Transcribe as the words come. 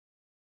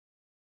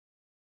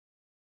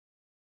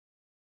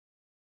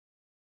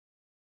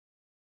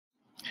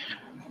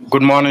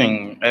Good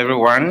morning,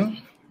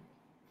 everyone,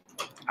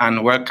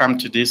 and welcome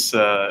to this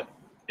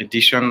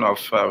edition of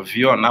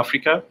View on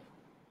Africa.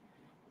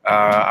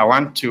 I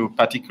want to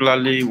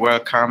particularly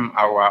welcome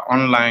our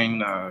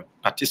online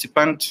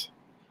participants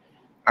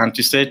and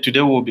to say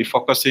today we'll be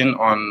focusing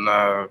on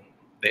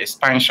the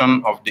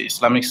expansion of the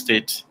Islamic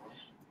State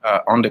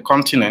on the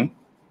continent.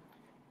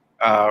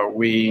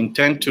 We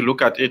intend to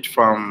look at it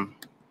from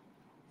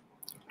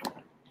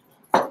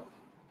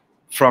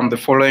the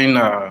following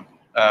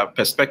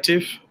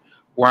perspective.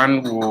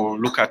 One will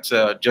look at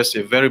just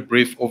a very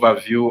brief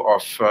overview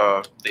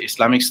of the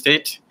Islamic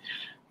State.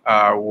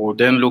 We'll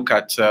then look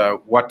at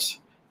what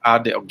are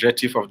the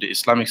objectives of the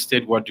Islamic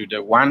State, what do they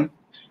want,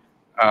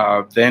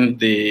 then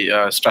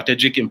the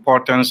strategic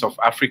importance of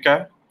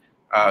Africa,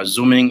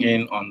 zooming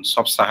in on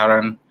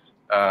sub-Saharan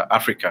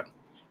Africa.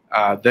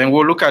 Then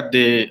we'll look at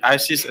the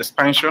ISIS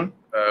expansion,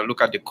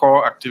 look at the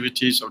core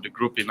activities of the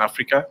group in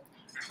Africa,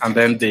 and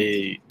then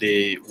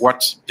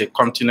what the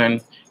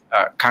continent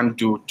can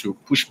do to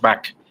push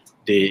back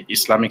the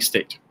Islamic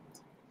State.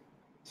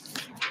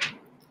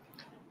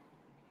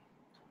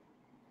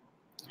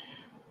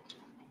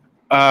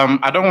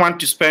 I don't want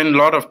to spend a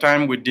lot of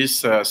time with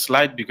this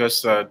slide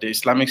because the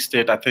Islamic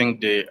State, I think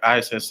the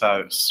ISS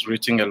has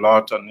written a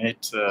lot on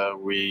it.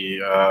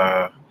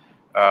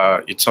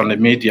 It's on the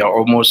media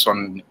almost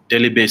on a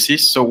daily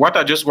basis. So what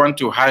I just want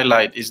to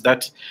highlight is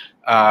that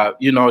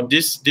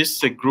this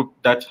is a group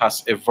that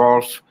has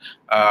evolved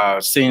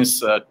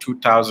since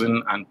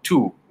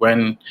 2002,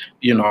 when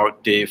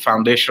the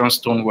foundation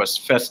stone was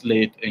first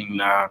laid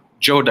in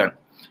Jordan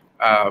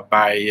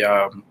by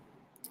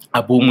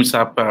Abu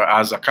Musab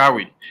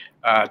al-Zarqawi.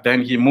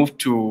 Then he moved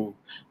to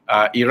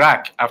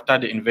Iraq after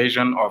the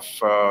invasion of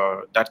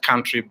that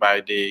country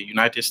by the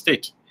United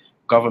States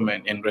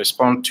government in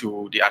response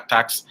to the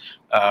attacks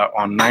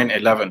on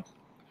 9/11.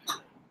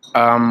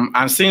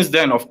 And since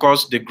then, of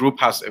course, the group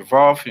has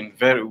evolved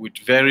with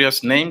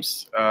various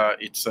names.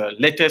 Its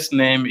latest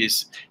name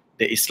is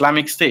the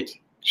Islamic State,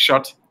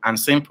 short and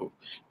simple.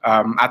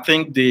 I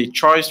think the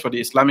choice for the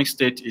Islamic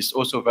State is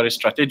also very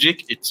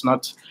strategic. It's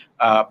not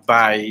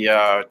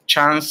by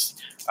chance,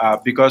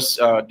 because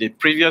the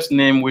previous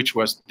name, which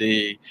was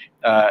the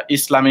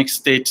Islamic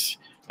State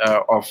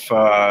of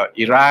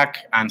Iraq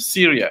and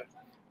Syria,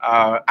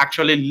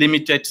 actually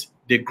limited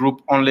the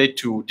group only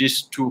to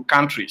these two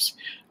countries.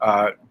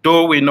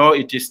 Though we know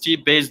it is still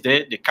based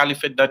there, the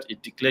caliphate that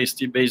it declares is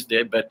still based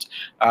there, but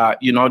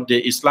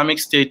the Islamic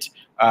State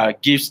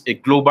gives a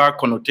global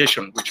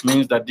connotation, which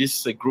means that this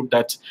is a group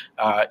that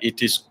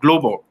it is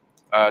global.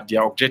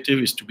 Their objective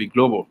is to be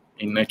global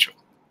in nature.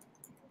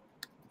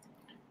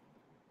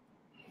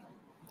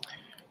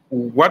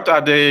 What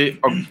are the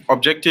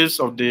objectives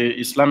of the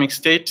Islamic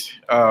State?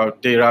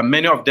 There are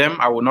many of them.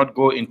 I will not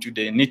go into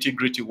the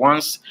nitty-gritty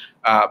ones,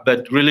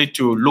 but really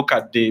to look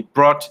at the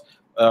broad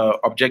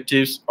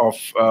objectives of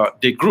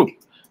the group.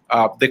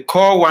 The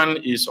core one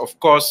is, of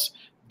course,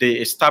 the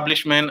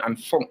establishment and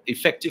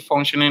effective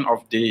functioning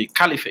of the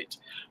caliphate,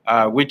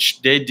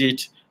 which they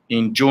did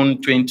in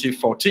June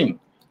 2014.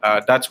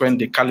 That's when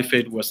the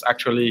caliphate was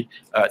actually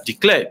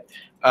declared.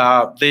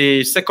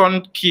 The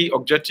second key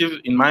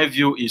objective, in my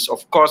view, is,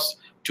 of course,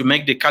 to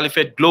make the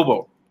caliphate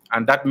global.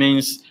 And that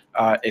means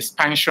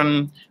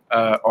expansion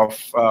of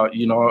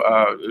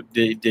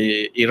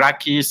the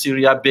Iraqi,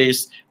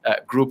 Syria-based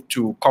group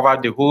to cover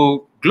the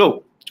whole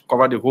globe, to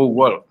cover the whole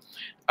world.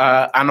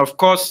 And of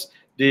course,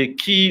 the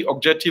key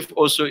objective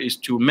also is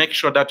to make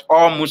sure that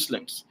all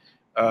Muslims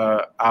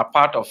are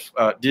part of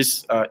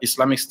this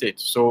Islamic State.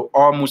 So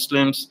all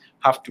Muslims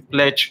have to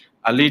pledge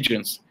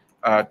allegiance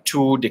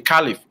to the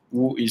Caliph,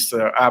 who is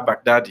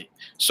al-Baghdadi.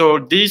 So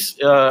these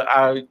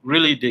are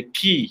really the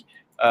key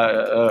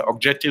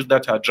objectives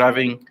that are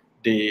driving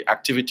the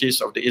activities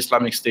of the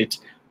Islamic State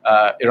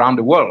around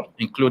the world,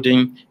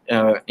 including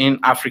in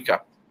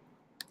Africa.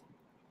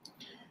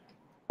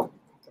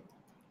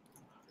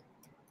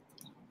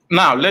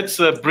 Now, let's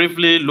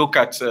briefly look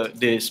at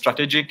the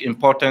strategic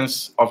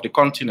importance of the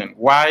continent.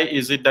 Why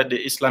is it that the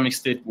Islamic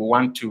State will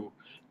want to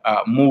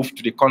move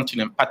to the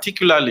continent,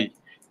 particularly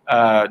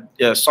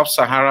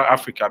sub-Saharan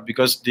Africa?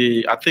 Because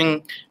I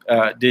think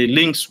the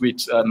links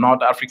with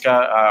North Africa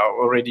are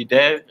already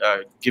there,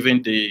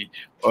 given the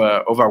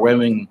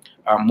overwhelming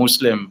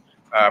Muslim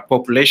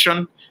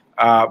population.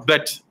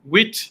 But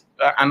with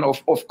and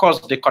of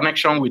course the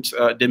connection with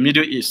the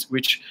Middle East,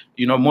 which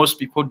most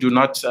people do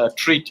not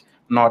treat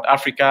North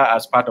Africa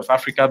as part of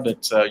Africa,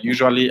 but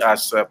usually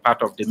as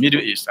part of the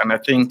Middle East. And I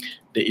think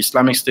the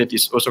Islamic State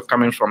is also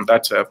coming from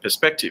that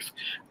perspective.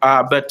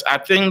 But I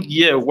think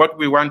here what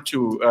we want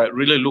to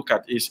really look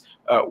at is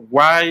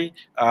why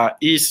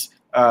is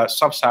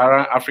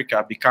sub-Saharan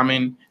Africa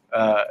becoming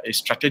a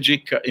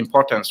strategic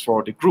importance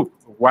for the group?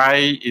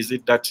 Why is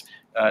it that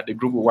the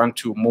group will want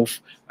to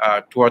move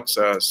towards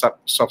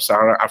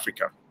sub-Saharan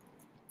Africa?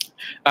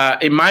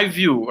 In my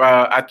view,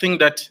 I think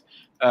that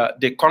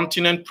the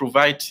continent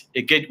provides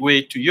a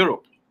gateway to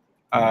Europe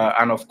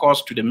and, of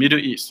course, to the Middle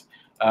East.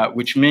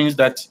 which means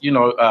that,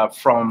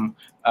 from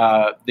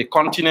the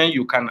continent,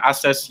 you can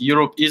access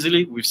Europe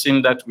easily. We've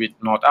seen that with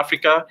North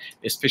Africa,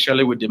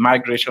 especially with the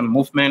migration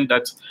movement,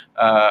 that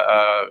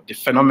the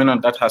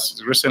phenomenon that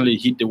has recently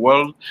hit the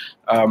world,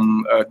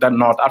 that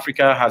North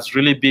Africa has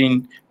really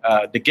been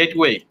the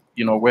gateway,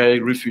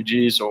 where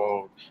refugees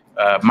or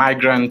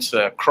migrants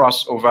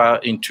cross over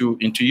into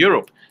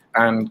Europe.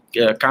 And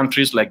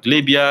countries like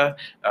Libya,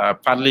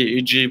 partly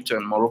Egypt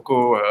and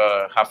Morocco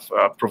have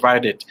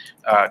provided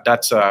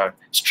that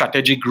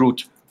strategic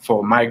route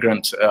for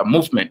migrant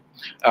movement.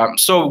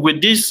 So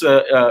with this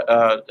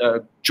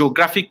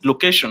geographic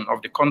location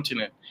of the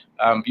continent,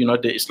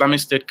 the Islamic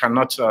State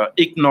cannot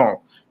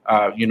ignore,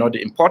 the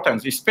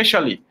importance,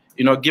 especially,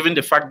 given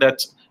the fact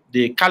that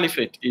the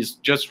caliphate is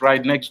just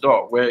right next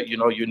door, where,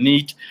 you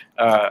need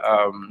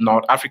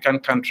North African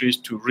countries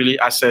to really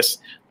access,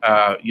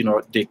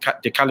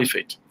 the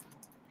caliphate.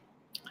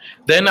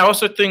 Then I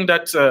also think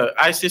that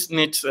ISIS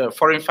needs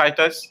foreign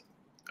fighters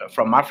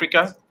from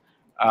Africa.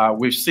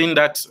 We've seen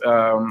that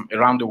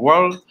around the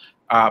world,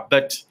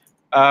 but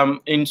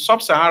in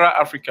sub-Saharan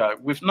Africa,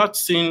 we've not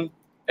seen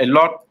a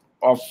lot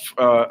of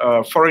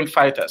foreign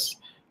fighters.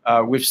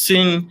 We've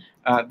seen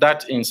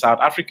that in South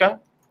Africa.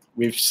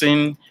 We've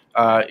seen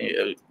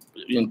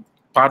in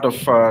part of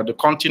the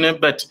continent,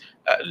 but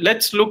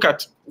let's look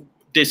at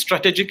the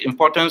strategic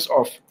importance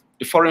of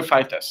the foreign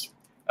fighters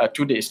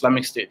to the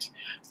Islamic State,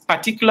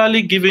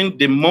 particularly given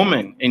the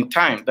moment in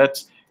time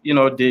that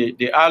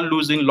they are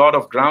losing a lot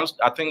of grounds.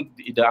 I think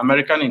the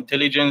American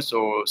intelligence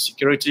or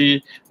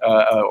security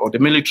or the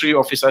military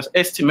officers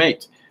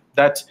estimate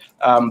that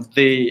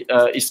the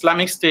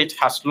Islamic State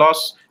has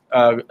lost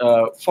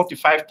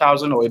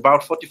 45,000 or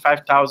about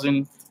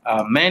 45,000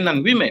 men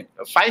and women,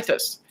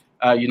 fighters,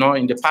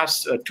 in the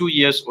past 2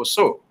 years or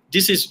so.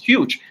 This is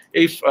huge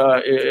if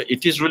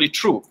it is really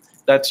true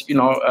that,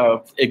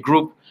 a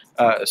group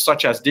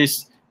such as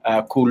this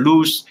could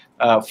lose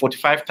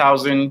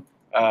 45,000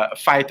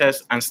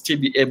 fighters and still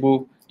be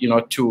able,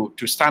 to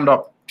stand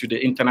up to the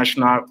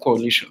international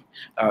coalition.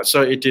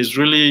 So it is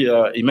really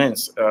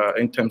immense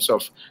in terms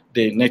of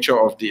the nature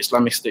of the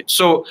Islamic State.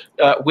 So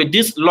with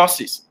these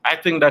losses, I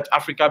think that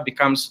Africa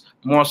becomes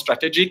more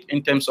strategic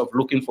in terms of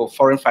looking for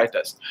foreign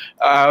fighters.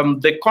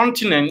 The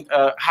continent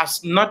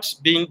has not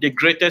been the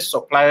greatest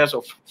suppliers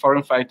of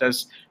foreign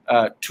fighters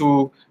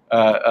to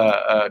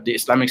the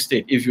Islamic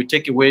State, if you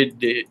take away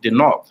the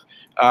North.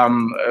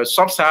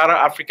 Sub-Saharan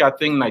Africa, I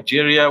think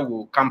Nigeria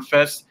will come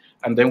first,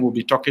 and then we'll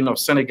be talking of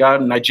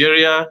Senegal.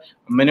 Nigeria,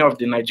 many of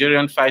the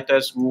Nigerian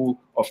fighters who,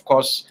 of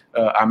course,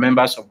 are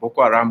members of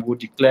Boko Haram, who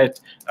declared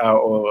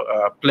or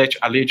pledged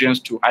allegiance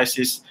to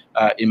ISIS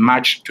in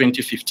March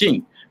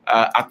 2015.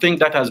 I think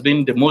that has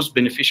been the most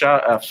beneficial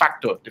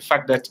factor, the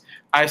fact that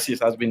ISIS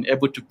has been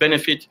able to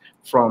benefit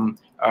from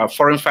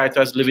foreign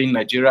fighters leaving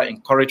Nigeria,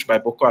 encouraged by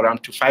Boko Haram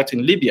to fight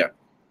in Libya.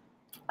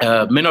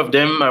 Many of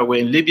them were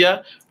in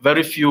Libya,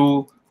 very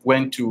few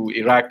went to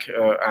Iraq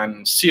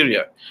and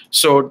Syria.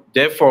 So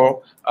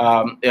therefore,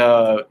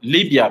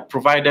 Libya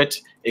provided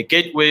a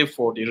gateway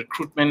for the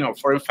recruitment of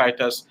foreign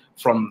fighters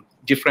from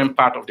different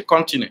parts of the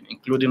continent,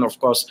 including, of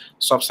course,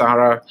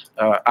 sub-Saharan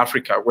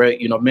Africa, where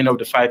many of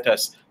the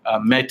fighters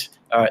met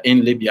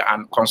in Libya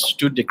and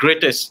constitute the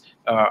greatest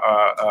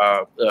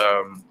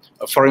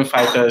foreign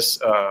fighters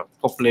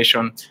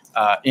population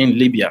in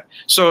Libya.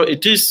 So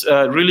it is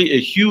really a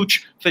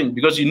huge thing,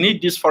 because you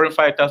need these foreign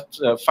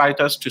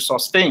fighters to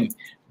sustain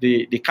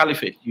the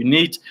caliphate. You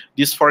need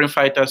these foreign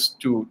fighters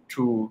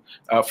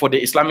for the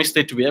Islamic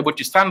State to be able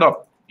to stand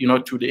up,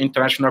 to the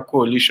international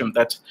coalition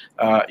that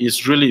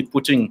is really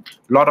putting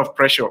a lot of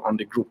pressure on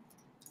the group.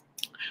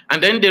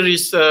 And then there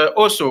is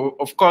also,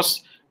 of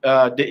course,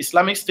 the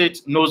Islamic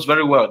State knows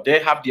very well. They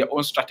have their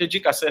own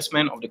strategic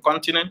assessment of the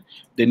continent.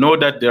 They know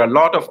that there are a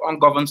lot of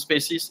ungoverned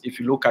spaces. If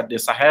you look at the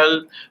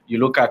Sahel, you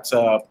look at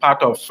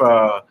part of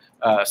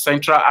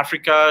Central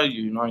Africa,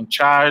 in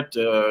Chad,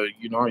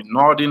 in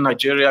northern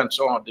Nigeria, and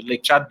so on, the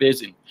Lake Chad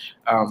Basin,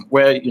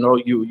 where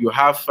you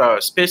have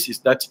spaces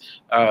that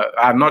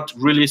are not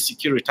really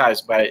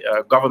securitized by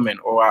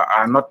government, or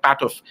are not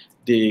part of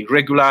the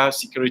regular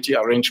security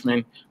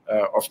arrangement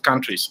of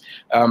countries.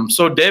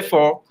 So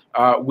therefore,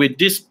 with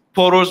these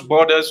porous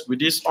borders, with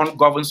these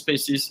ungoverned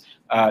spaces,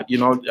 I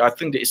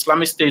think the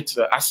Islamic State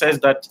assess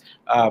that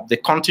the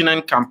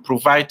continent can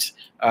provide,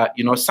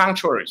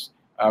 sanctuaries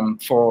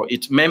for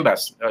its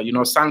members,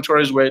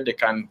 sanctuaries where they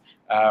can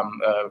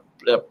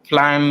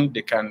plan,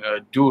 they can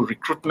do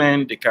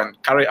recruitment, they can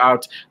carry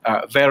out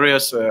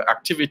various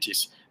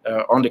activities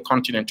on the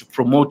continent to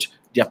promote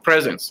their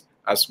presence.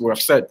 As we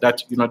have said,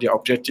 that the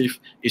objective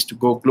is to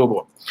go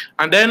global.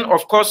 And then,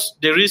 of course,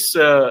 there is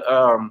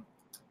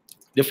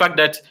the fact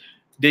that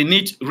they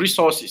need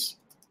resources.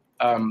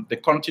 The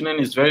continent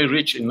is very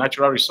rich in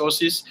natural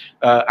resources,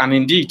 and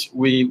indeed,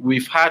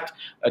 we've had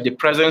the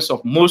presence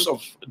of most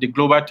of the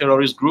global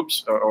terrorist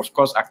groups. Of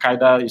course,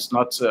 Al-Qaeda is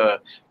not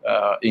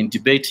in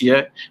debate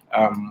here.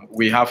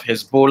 We have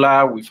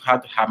Hezbollah, we've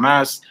had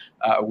Hamas,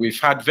 we've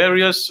had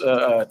various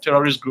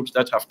terrorist groups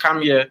that have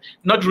come here,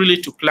 not really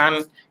to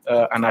plan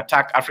and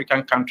attack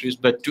African countries,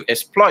 but to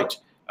exploit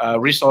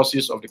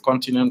resources of the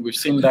continent. We've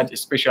seen that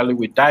especially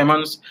with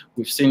diamonds.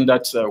 We've seen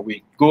that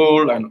with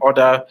gold and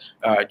other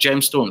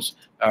gemstones,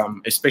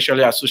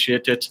 especially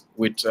associated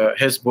with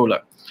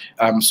Hezbollah.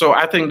 So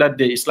I think that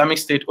the Islamic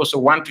State also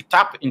want to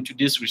tap into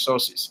these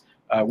resources,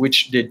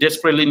 which they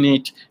desperately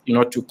need,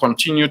 to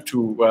continue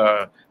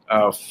to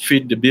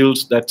feed the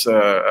bills that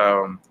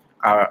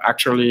are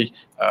actually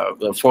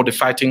for the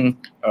fighting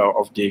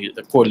of the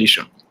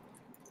coalition.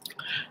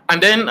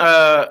 And then,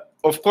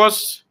 of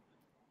course,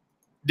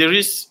 there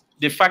is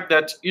the fact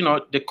that,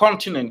 the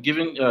continent,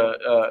 given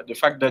the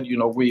fact that,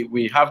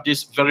 we have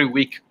this very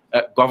weak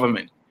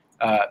government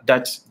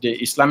that the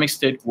Islamic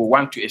State will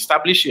want to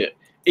establish here.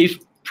 If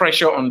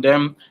pressure on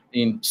them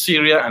in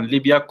Syria and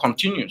Libya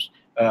continues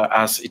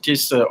as it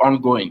is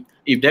ongoing,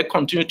 if they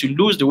continue to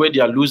lose the way they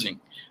are losing,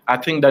 I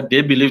think that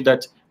they believe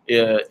that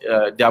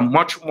they are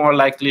much more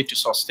likely to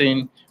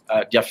sustain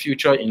their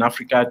future in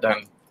Africa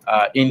than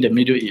in the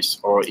Middle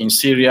East or in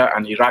Syria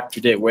and Iraq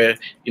today, where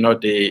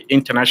the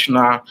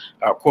international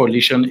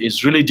coalition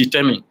is really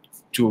determined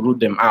to root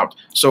them out.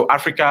 So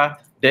Africa,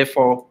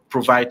 therefore,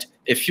 provides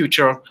a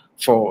future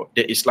for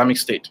the Islamic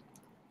State.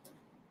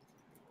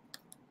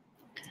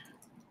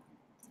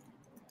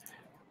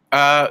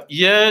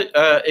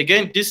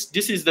 Again,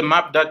 this is the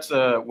map that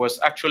was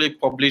actually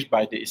published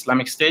by the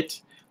Islamic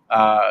State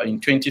in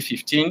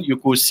 2015. You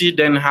could see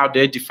then how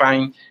they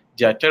define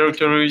their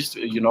territories,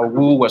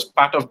 who was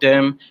part of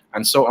them,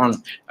 and so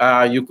on.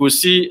 You could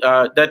see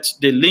that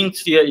the link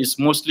here is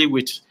mostly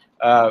with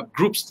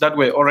groups that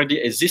were already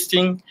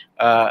existing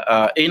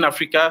in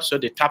Africa, so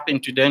they tap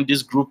into them.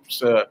 These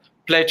groups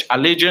pledge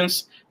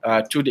allegiance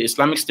to the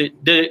Islamic State.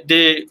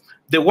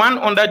 The one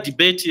under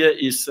debate here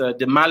is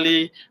the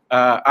Mali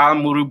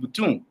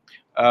al-Murubutun,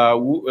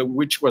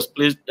 which was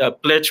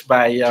pledged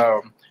by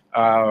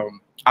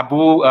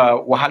Abu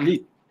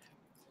Wahali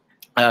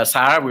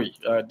Sahrawi,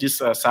 this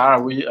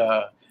Sahrawi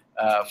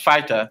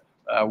fighter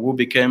who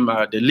became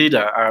the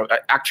leader.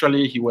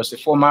 Actually, he was a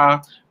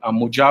former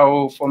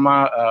Mujao,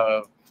 former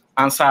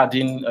Ansar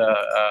Din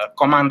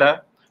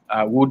commander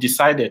who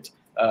decided,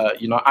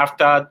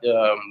 after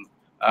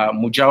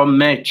Mujao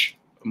merge,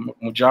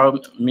 Mujao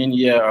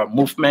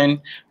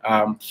movement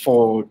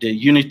for the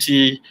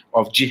unity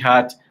of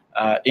jihad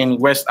in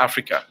West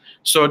Africa.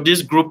 So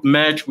this group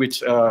merged with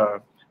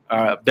the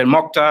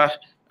Mokhtar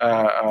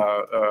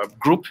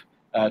group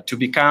to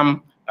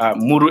become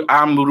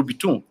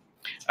Murubitun.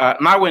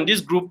 Now, when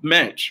this group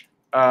merged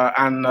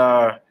and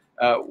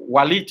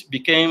Walid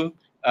became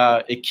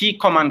a key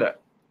commander,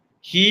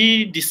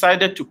 he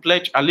decided to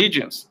pledge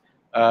allegiance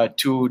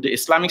to the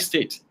Islamic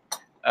State.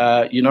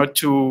 And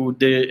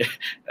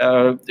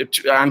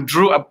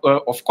drew up,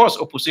 of course,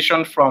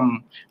 opposition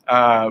from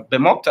the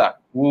Mokhtar,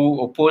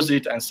 who opposed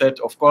it and said,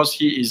 of course,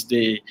 he is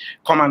the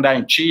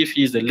commander-in-chief,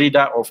 he is the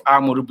leader of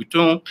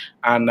Murubitun,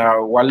 and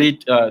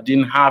Walid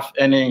didn't have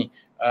any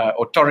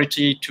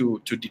authority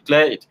to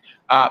declare it.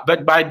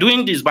 But by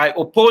doing this, by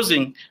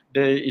opposing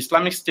the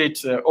Islamic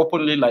State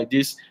openly like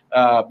this,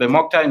 the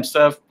Mokhtar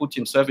himself put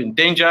himself in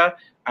danger,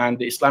 and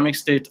the Islamic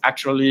State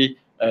actually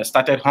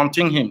started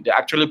hunting him. They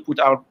actually put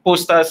out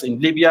posters in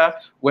Libya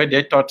where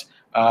they thought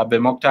the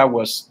Mokhtar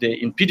was the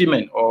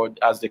impediment, or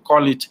as they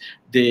call it,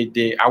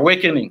 the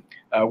awakening,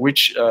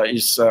 which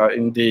is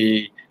in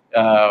the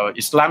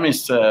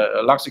Islamist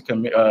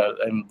lexicon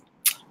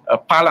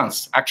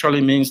parlance,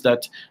 actually means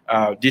that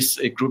this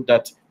a group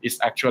that is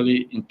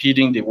actually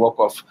impeding the work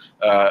of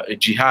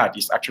jihad,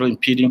 is actually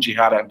impeding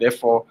jihad, and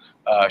therefore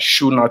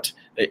should not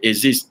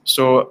exist.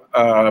 So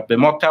the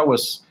Mokhtar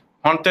was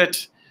hunted,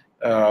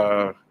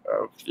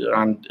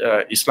 and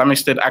Islamic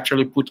State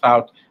actually put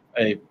out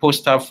a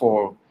poster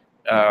for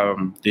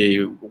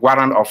the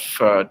warrant of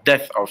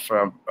death of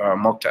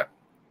Mokhtar.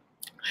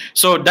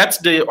 So that's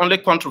the only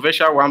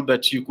controversial one,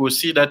 but you could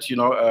see that,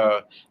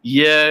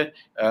 here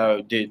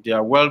they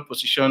are well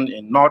positioned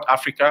in North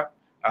Africa,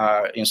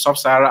 in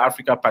sub-Saharan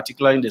Africa,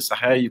 particularly in the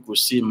Sahel. You could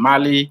see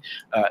Mali,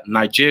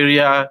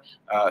 Nigeria,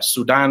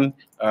 Sudan.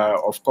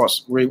 Of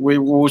course, we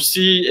will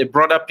see a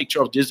broader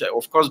picture of this.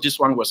 Of course, this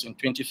one was in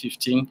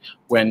 2015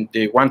 when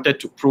they wanted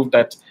to prove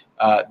that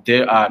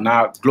they are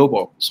now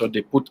global. So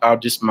they put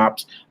out these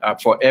maps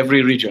for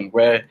every region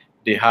where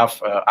they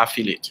have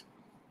affiliate.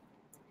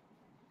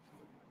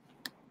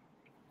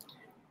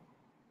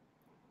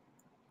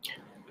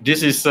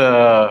 This is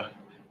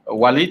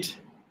Walid.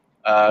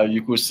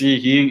 You could see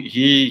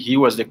he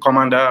was the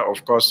commander,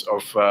 of course,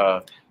 of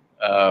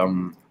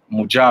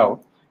Mujao,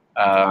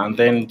 and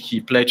then he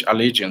pledged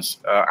allegiance.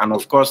 And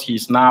of course,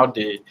 he's now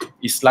the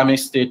Islamic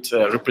State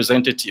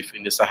representative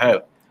in the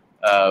Sahel.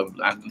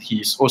 And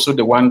he's also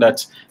the one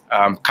that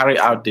carried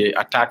out the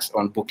attacks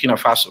on Burkina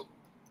Faso.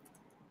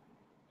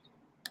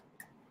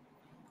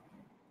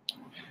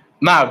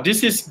 Now,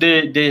 this is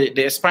the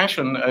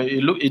expansion.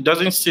 It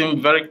doesn't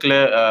seem very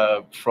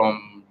clear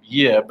from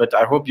here, but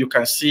I hope you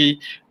can see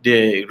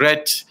the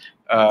red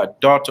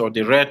dot or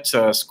the red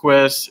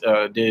squares.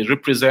 They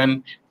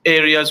represent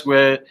areas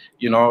where,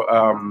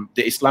 the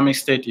Islamic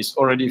State is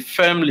already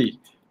firmly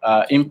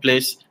in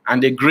place,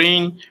 and the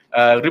green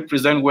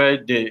represent where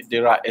they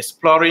are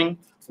exploring,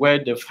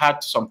 where they've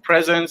had some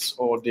presence,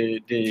 or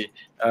they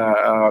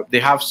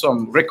have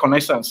some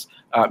reconnaissance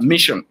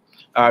mission.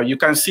 You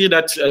can see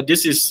that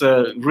this is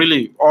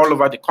really all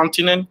over the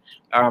continent.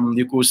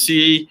 You could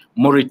see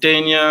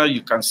Mauritania,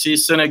 you can see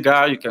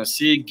Senegal, you can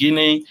see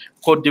Guinea,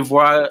 Cote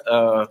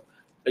d'Ivoire,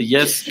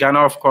 yes, Ghana,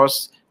 of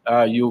course.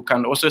 You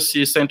can also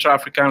see Central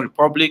African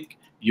Republic,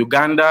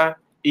 Uganda,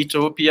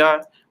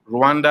 Ethiopia,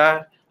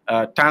 Rwanda,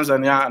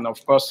 Tanzania, and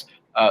of course,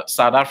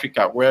 South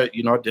Africa, where,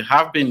 you know, there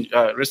have been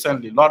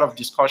recently a lot of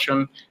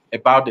discussion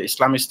about the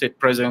Islamic State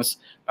presence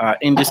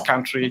in this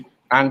country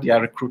and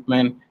their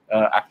recruitment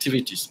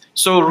activities.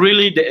 So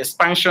really, the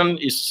expansion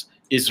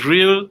is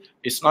real.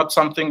 It's not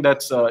something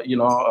that's you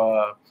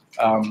know,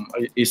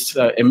 is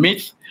a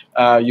myth.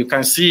 You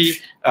can see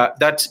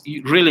that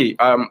really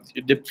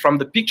from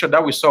the picture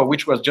that we saw,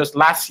 which was just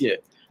last year,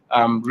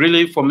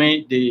 really for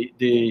me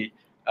the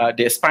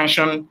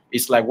expansion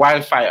is like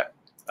wildfire.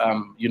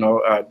 You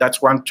know,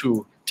 that's one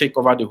to take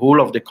over the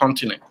whole of the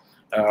continent,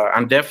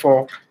 and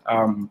therefore,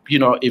 you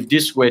know, if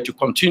this were to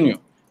continue,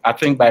 I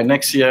think by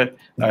next year,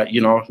 you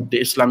know, the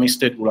Islamic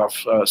State will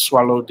have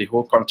swallowed the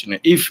whole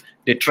continent if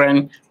the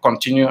trend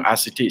continue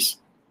as it is.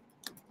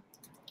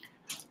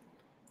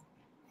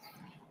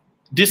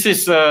 This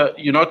is,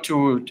 you know,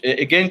 to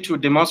again to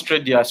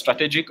demonstrate their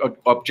strategic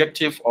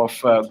objective of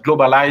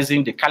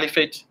globalizing the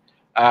caliphate.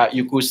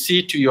 You could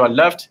see to your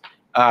left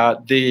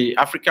the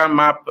African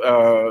map,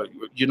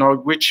 you know,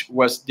 which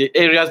was the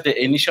areas they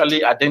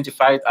initially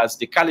identified as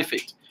the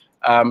caliphate.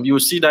 You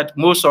see that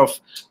most of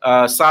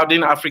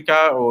Southern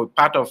Africa or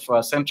part of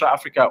Central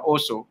Africa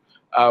also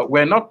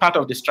were not part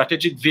of the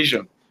strategic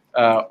vision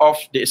of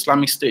the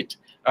Islamic State.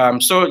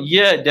 So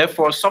yeah,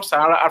 therefore,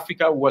 sub-Saharan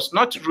Africa was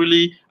not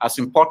really as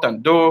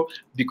important, though,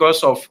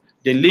 because of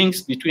the links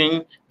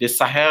between the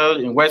Sahel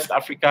in West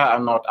Africa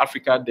and North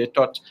Africa, they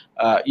thought,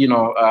 you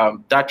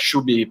know, that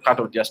should be part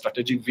of their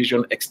strategic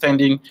vision,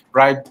 extending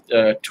right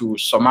to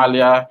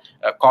Somalia,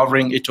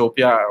 covering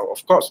Ethiopia,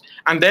 of course.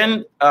 And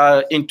then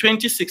in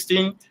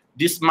 2016,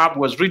 this map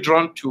was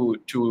redrawn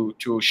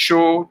to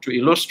show, to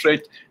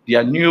illustrate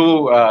their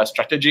new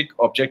strategic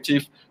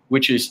objective,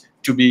 which is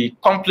to be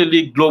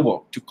completely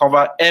global, to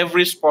cover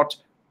every spot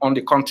on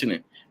the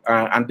continent.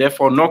 And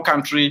therefore, no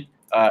country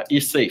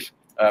is safe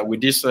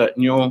with this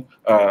new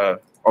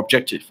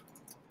objective.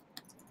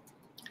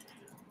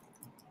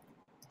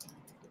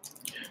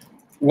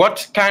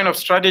 What kind of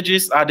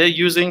strategies are they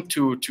using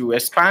to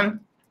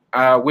expand?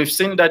 We've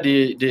seen that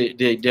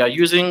they are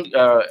using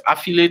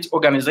affiliate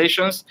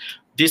organizations.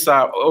 These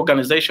are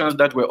organizations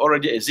that were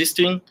already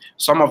existing.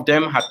 Some of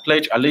them had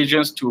pledged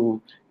allegiance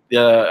to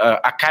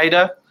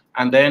Al-Qaeda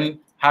and then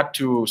had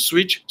to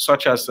switch,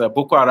 such as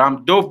Boko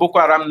Haram, though Boko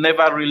Haram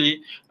never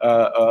really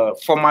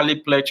formally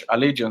pledged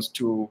allegiance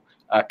to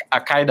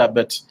Al-Qaeda,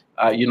 but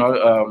you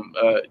know,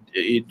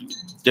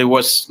 there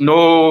was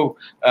no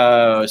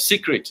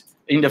secret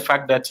in the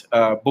fact that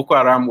Boko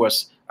Haram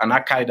was an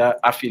Al-Qaeda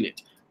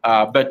affiliate.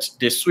 But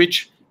they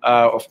switched,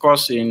 of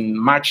course, in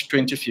March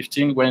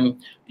 2015 when,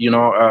 you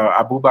know,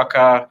 Abu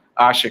Bakr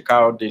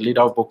al-Shekau, the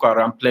leader of Boko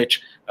Haram,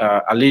 pledged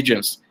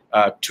allegiance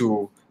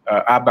to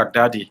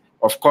al-Baghdadi.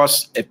 Of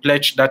course, a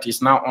pledge that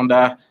is now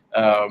under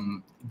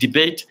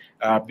debate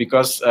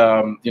because,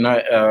 you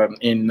know,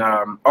 in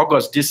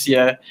August this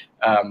year,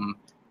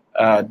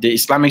 the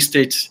Islamic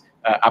State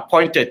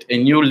appointed a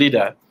new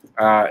leader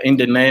in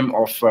the name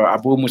of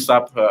Abu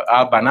Musab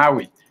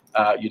al-Banawi,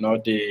 you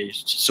know, the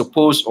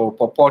supposed or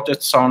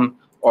purported son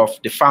of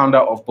the founder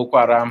of Boko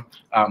Haram,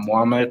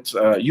 Mohammed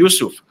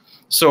Yusuf.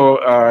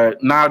 So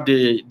now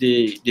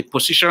the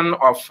position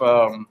of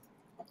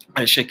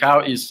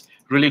Shekau is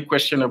really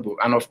questionable.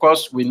 And of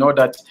course, we know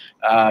that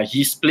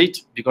he split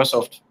because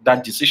of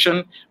that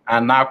decision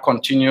and now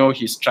continue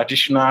his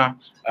traditional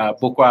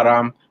Boko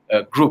Haram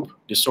group,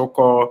 the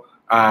so-called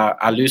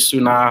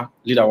Al-Sunnah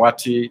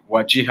Lidawati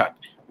wa Jihad,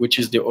 which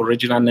is the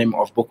original name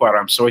of Boko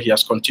Haram. So he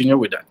has continued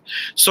with that.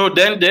 So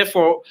then,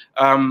 therefore,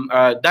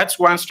 that's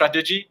one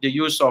strategy, the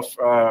use of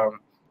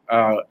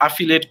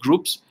affiliate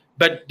groups.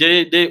 But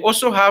they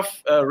also have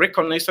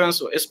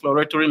reconnaissance or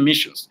exploratory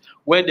missions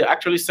where they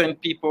actually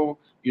send people,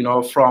 you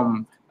know,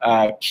 from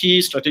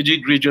key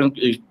strategic regions.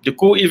 They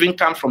could even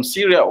come from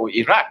Syria or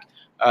Iraq.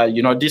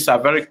 You know, these are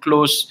very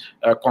close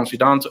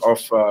confidants of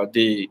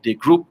the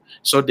group.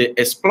 So they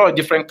explore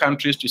different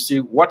countries to see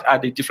what are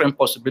the different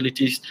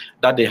possibilities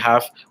that they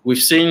have. We've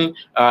seen,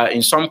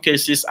 in some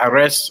cases,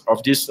 arrests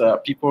of these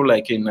people,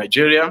 like in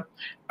Nigeria.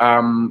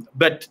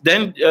 But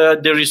then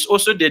there is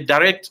also the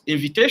direct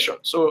invitation.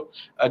 So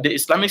the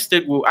Islamic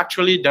State will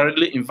actually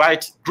directly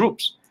invite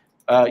groups,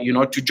 you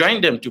know, to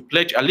join them, to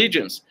pledge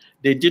allegiance.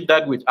 They did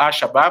that with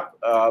Al-Shabaab,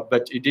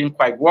 but it didn't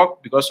quite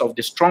work because of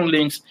the strong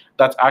links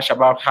that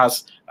Al-Shabaab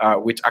has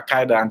with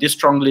Al-Qaeda. And this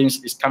strong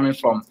links is coming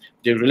from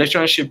the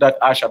relationship that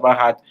Al-Shabaab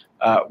had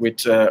with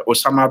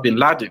Osama bin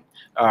Laden.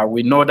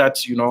 We know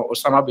that, you know,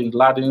 Osama bin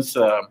Laden's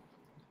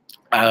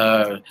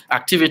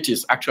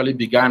activities actually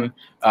began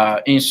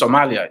in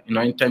Somalia,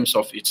 in terms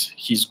of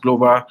his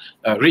global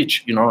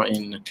reach, in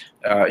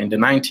the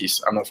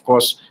 90s. And of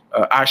course,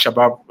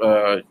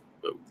 Al-Shabaab,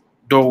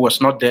 though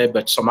was not there,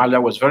 but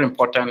Somalia was very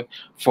important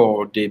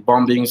for the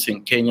bombings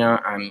in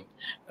Kenya and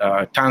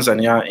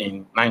Tanzania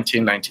in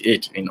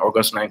 1998, in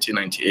August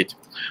 1998.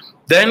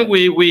 Then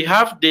we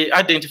have the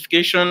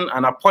identification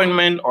and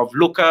appointment of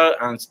local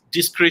and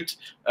discrete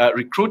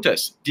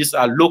recruiters. These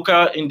are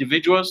local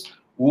individuals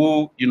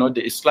who,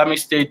 the Islamic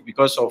State,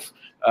 because of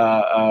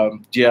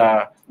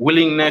their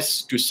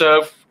willingness to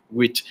serve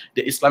with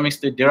the Islamic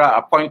State, they are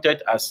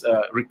appointed as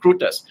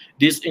recruiters.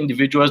 These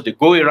individuals, they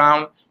go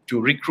around to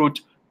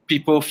recruit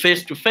people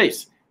face to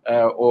face,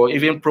 or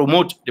even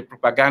promote the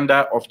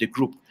propaganda of the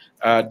group.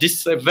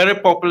 This is a very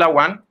popular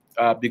one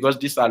because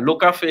these are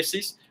local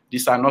faces.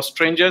 These are not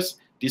strangers.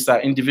 These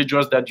are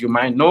individuals that you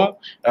might know.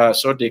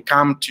 So they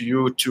come to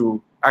you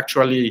to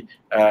actually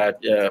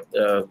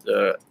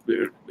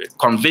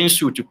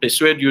convince you, to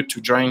persuade you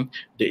to join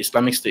the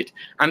Islamic State.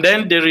 And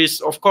then there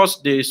is, of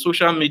course, the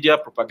social media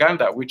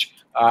propaganda, which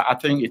I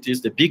think it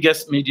is the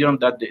biggest medium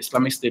that the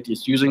Islamic State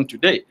is using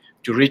today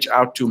to reach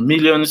out to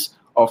millions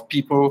of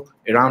people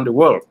around the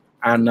world.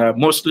 And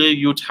mostly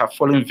youth have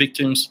fallen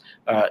victims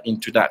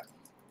into that.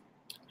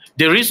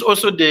 There is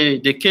also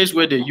the case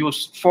where they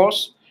use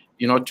force,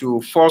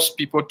 to force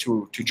people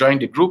to join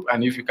the group.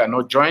 And if you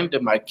cannot join, they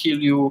might kill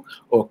you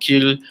or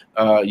kill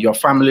your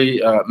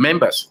family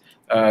members.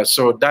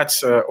 So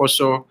that's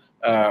also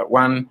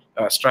one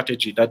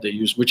strategy that they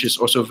use, which is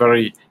also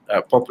very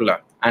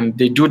popular. And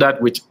they do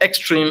that with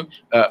extreme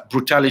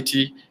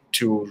brutality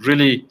to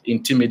really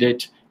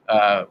intimidate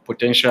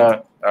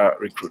potential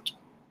recruit.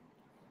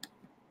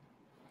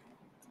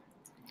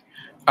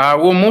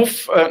 We'll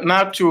move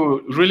now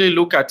to really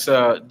look at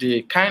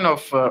the kind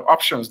of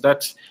options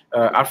that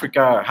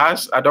Africa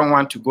has. I don't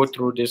want to go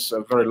through this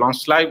very long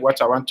slide.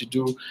 What I want to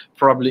do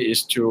probably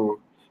is to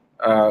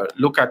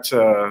look at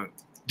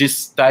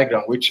this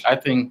diagram, which I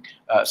think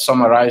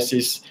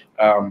summarizes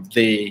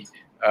the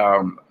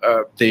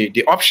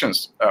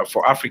options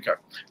for Africa.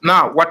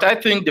 Now, what I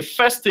think the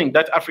first thing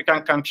that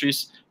African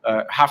countries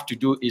have to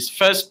do is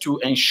first to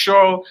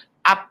ensure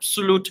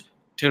absolute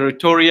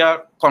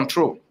territorial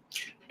control.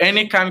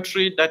 Any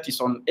country that is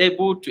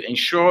unable to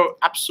ensure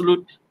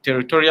absolute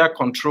territorial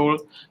control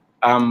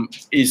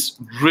is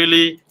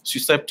really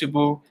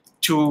susceptible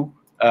to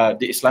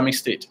the Islamic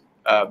State,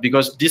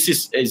 because this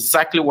is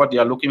exactly what they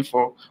are looking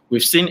for.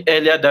 We've seen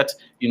earlier that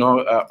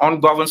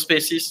ungoverned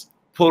spaces,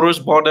 porous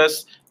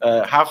borders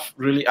have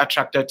really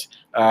attracted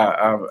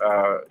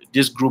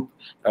this group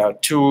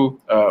to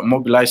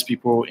mobilize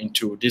people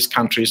into these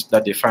countries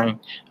that they find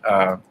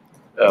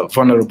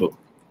vulnerable.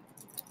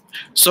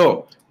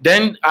 So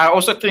then I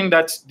also think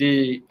that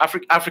the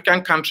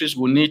African countries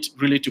will need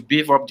really to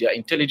beef up their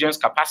intelligence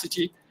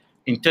capacity.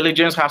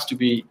 Intelligence has to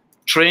be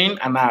trained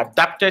and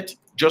adapted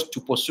just to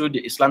pursue the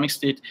Islamic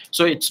State.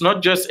 So it's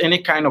not just any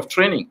kind of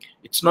training.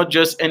 It's not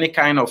just any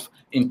kind of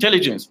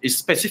intelligence. It's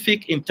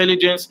specific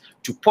intelligence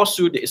to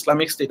pursue the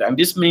Islamic State. And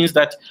this means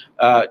that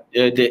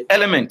the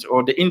element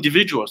or the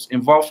individuals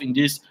involved in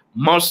this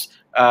must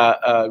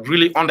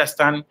really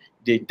understand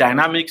the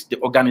dynamics,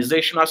 the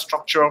organizational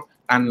structure,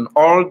 and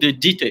all the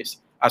details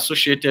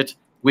associated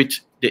with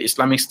the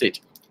Islamic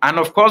State. And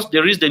of course,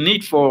 there is the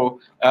need for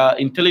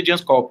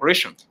intelligence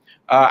cooperation.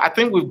 I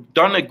think we've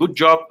done a good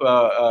job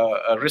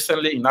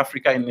recently in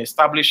Africa in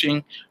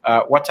establishing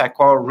what I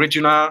call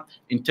regional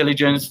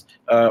intelligence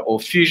or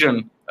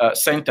fusion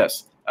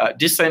centers.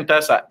 These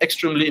centers are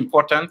extremely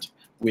important.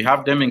 We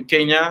have them in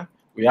Kenya.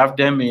 We have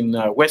them in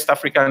West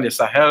Africa and the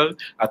Sahel.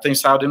 I think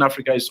Southern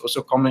Africa is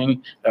also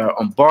coming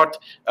on board.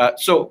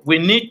 So we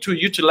need to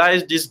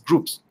utilize these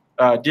groups,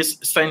 these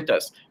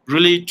centers,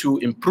 really to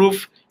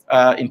improve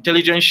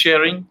intelligence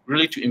sharing,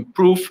 really to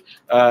improve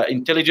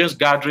intelligence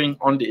gathering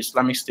on the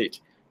Islamic State.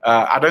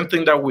 I don't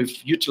think that we've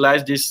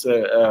utilized these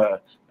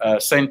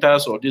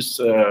centers or these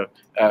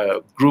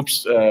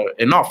groups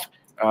enough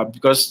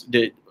because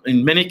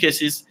in many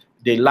cases,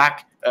 they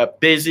lack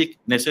basic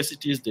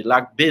necessities, they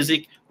lack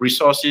basic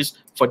resources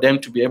for them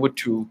to be able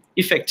to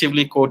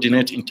effectively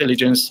coordinate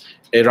intelligence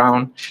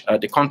around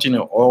the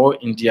continent or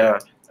in their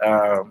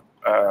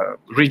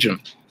region.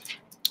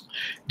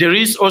 There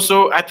is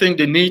also, I think,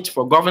 the need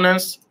for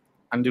governance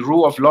and the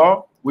rule of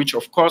law, which,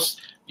 of course,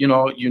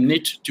 you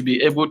need to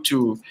be able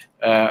to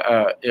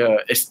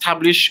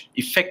establish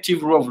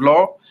effective rule of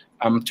law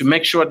to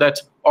make sure that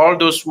all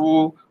those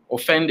who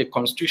offend the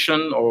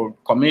Constitution or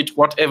commit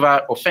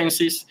whatever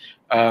offenses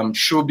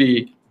should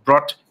be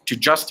brought to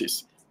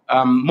justice.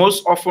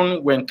 Most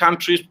often, when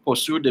countries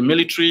pursue the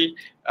military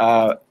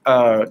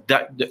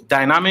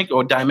dynamic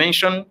or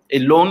dimension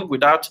alone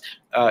without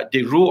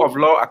the rule of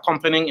law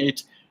accompanying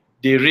it,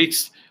 they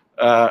risk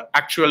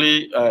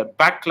actually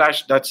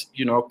backlash that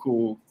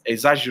could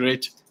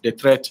exaggerate the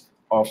threat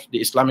of the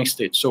Islamic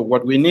State. So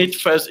what we need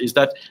first is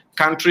that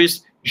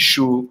countries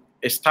should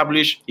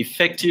establish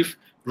effective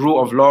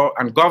rule of law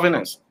and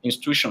governance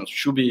institutions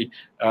should be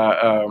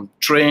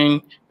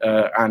trained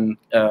and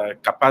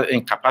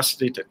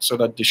incapacitated, so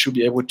that they should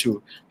be able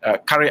to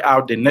carry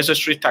out the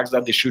necessary tasks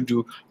that they should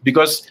do.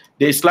 Because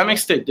the Islamic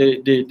State,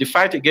 the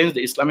fight against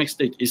the Islamic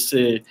State is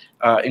a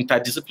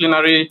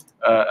interdisciplinary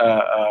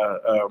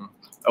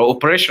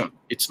operation.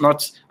 It's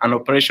not an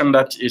operation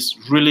that is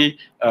really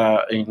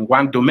in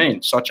one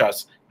domain, such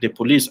as the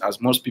police,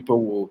 as most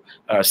people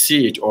will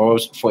see it, or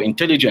for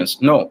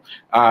intelligence. No,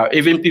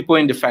 even people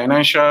in the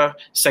financial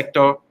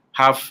sector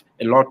have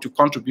a lot to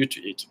contribute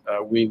to it.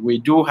 We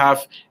do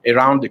have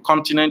around the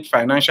continent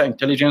financial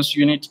intelligence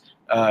unit.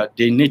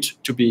 They need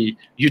to be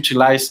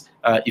utilized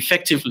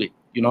effectively,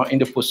 you know, in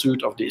the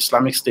pursuit of the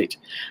Islamic State.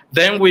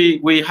 Then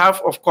we have,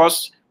 of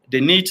course,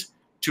 the need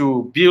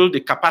to build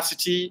the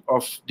capacity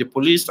of the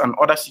police and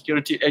other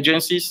security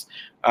agencies.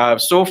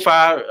 So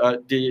far,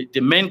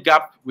 the main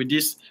gap with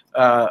this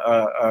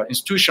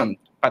institution,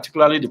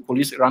 particularly the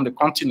police around the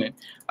continent,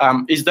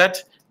 is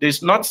that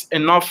there's not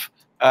enough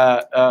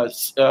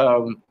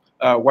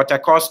what I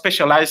call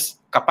specialized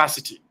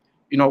capacity.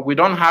 You know, we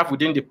don't have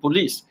within the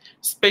police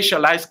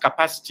specialized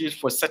capacities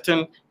for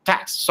certain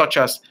tasks, such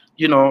as,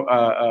 you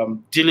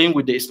know, dealing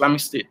with the Islamic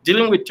State.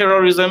 Dealing with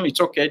terrorism,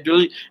 it's okay.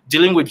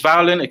 Dealing with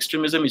violent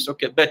extremism is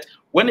okay. But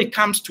when it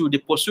comes to the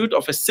pursuit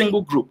of a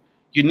single group,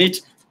 you need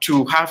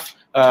to have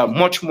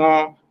much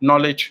more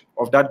knowledge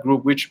of that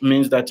group, which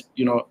means that,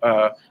 you know,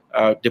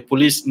 the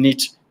police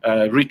need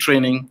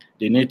retraining.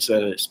 They need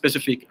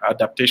specific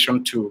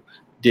adaptation to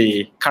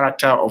the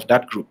character of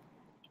that group.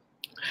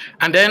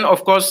 And then,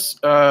 of course,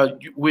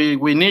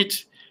 we need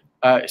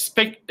a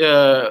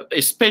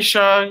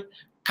special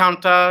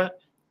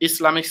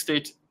counter-Islamic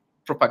State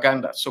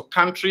propaganda. So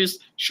countries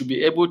should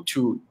be able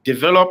to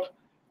develop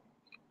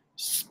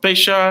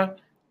special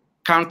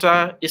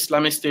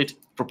counter-Islamic State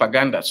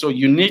propaganda. So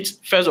you need,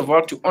 first of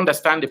all, to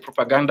understand the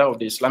propaganda of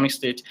the Islamic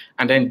State,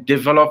 and then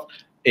develop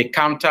a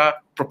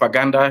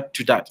counter-propaganda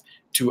to that,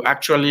 to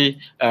actually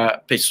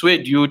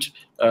persuade youth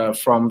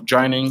from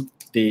joining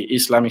the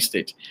Islamic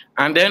State.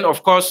 And then,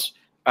 of course,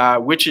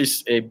 which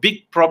is a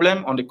big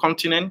problem on the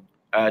continent,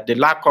 the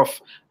lack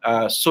of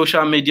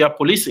social media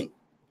policing.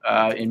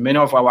 In many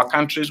of our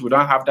countries, we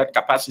don't have that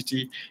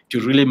capacity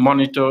to really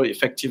monitor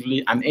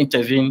effectively and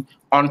intervene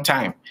on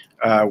time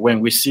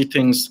when we see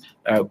things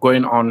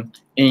going on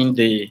in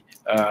the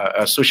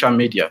social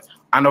media.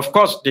 And of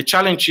course, the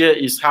challenge here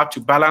is how to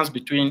balance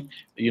between,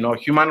 you know,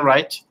 human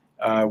rights,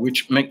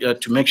 which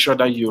to make sure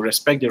that you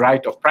respect the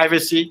right of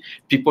privacy.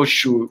 People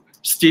should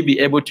still be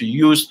able to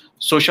use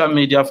social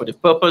media for the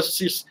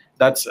purposes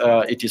that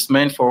it is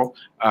meant for,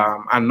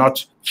 and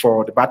not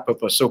for the bad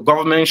purpose. So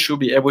government should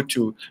be able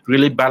to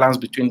really balance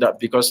between that,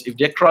 because if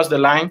they cross the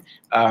line,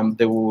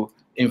 they will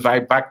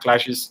invite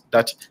backlashes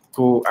that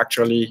could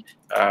actually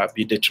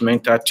be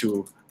detrimental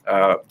to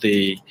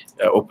the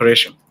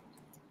operation.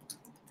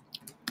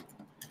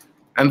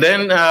 And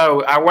then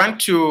I want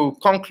to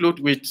conclude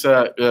with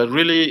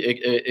really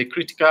a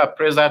critical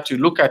appraisal to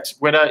look at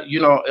whether,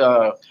 you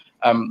know,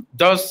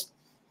 does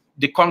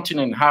the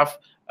continent have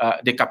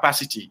the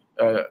capacity?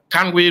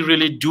 Can we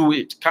really do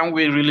it? Can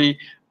we really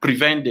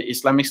prevent the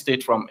Islamic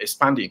State from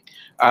expanding?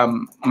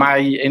 My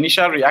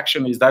initial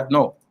reaction is that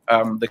no,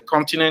 the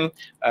continent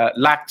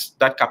lacks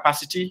that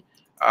capacity.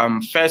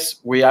 First,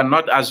 we are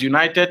not as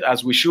united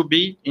as we should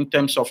be in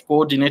terms of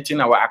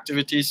coordinating our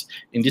activities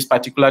in this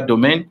particular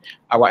domain.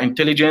 Our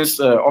intelligence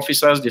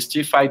officers, they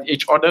still fight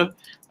each other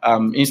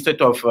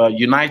instead of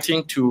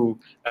uniting to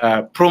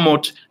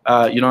promote,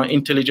 you know,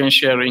 intelligence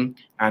sharing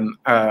and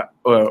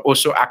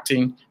also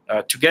acting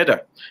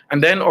together.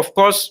 And then, of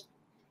course,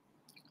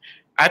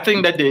 I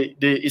think that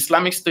the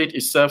Islamic State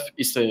itself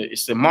is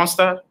a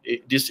monster.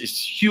 This is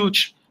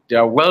huge. They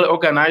are well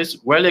organized,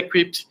 well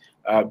equipped.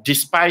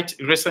 Despite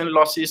recent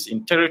losses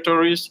in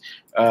territories,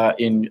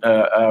 in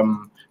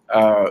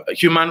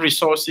human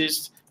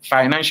resources,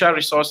 financial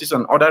resources,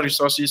 and other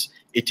resources,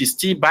 it is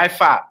still by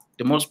far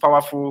the most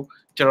powerful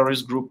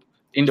terrorist group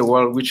in the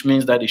world, which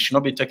means that it should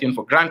not be taken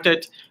for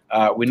granted.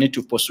 We need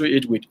to pursue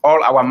it with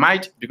all our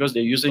might, because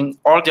they're using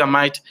all their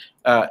might,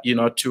 you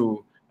know,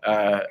 to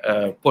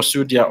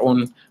pursue their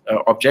own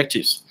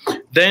objectives.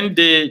 Then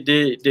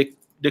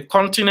the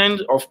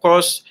continent, of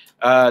course,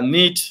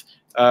 needs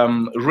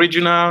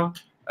regional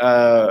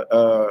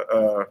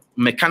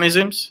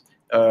mechanisms.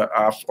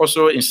 I've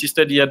also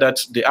insisted here that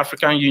the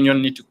African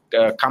Union need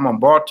to come on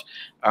board.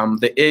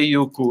 The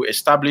AU could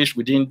establish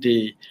within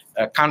the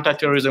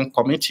counter-terrorism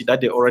committee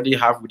that they already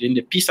have within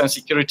the Peace and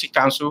Security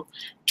Council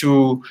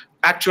to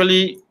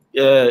actually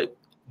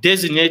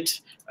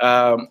designate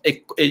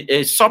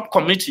a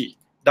subcommittee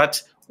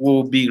that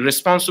will be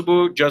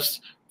responsible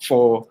just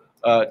for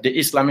the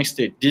Islamic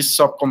State. This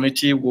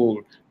subcommittee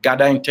will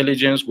gather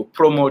intelligence, will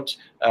promote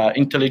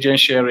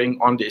intelligence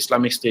sharing on the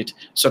Islamic State,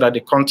 so that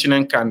the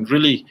continent can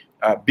really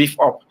beef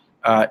up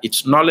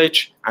its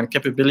knowledge and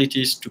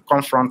capabilities to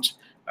confront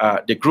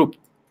the group.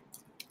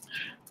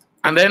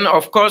 And then,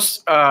 of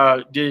course,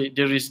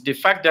 there is the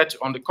fact that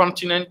on the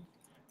continent,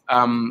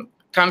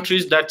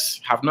 countries that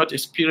have not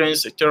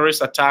experienced a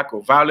terrorist attack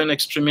or violent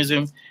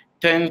extremism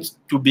tend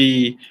to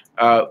be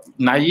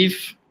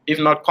naive, if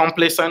not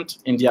complacent,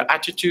 in their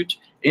attitude,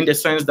 in the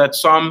sense that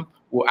some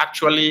will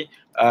actually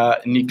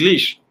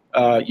neglect,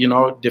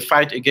 the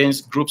fight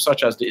against groups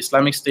such as the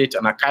Islamic State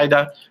and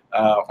Al-Qaeda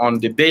on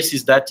the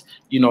basis that,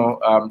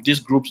 these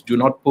groups do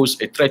not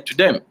pose a threat to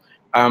them.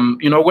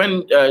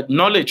 When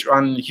knowledge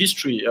and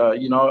history,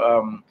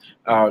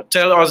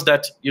 tell us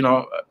that,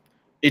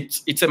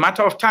 it's a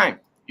matter of time.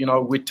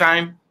 With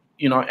time,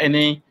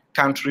 any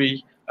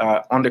country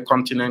on the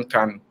continent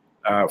can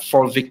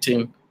fall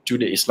victim to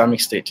the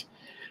Islamic State.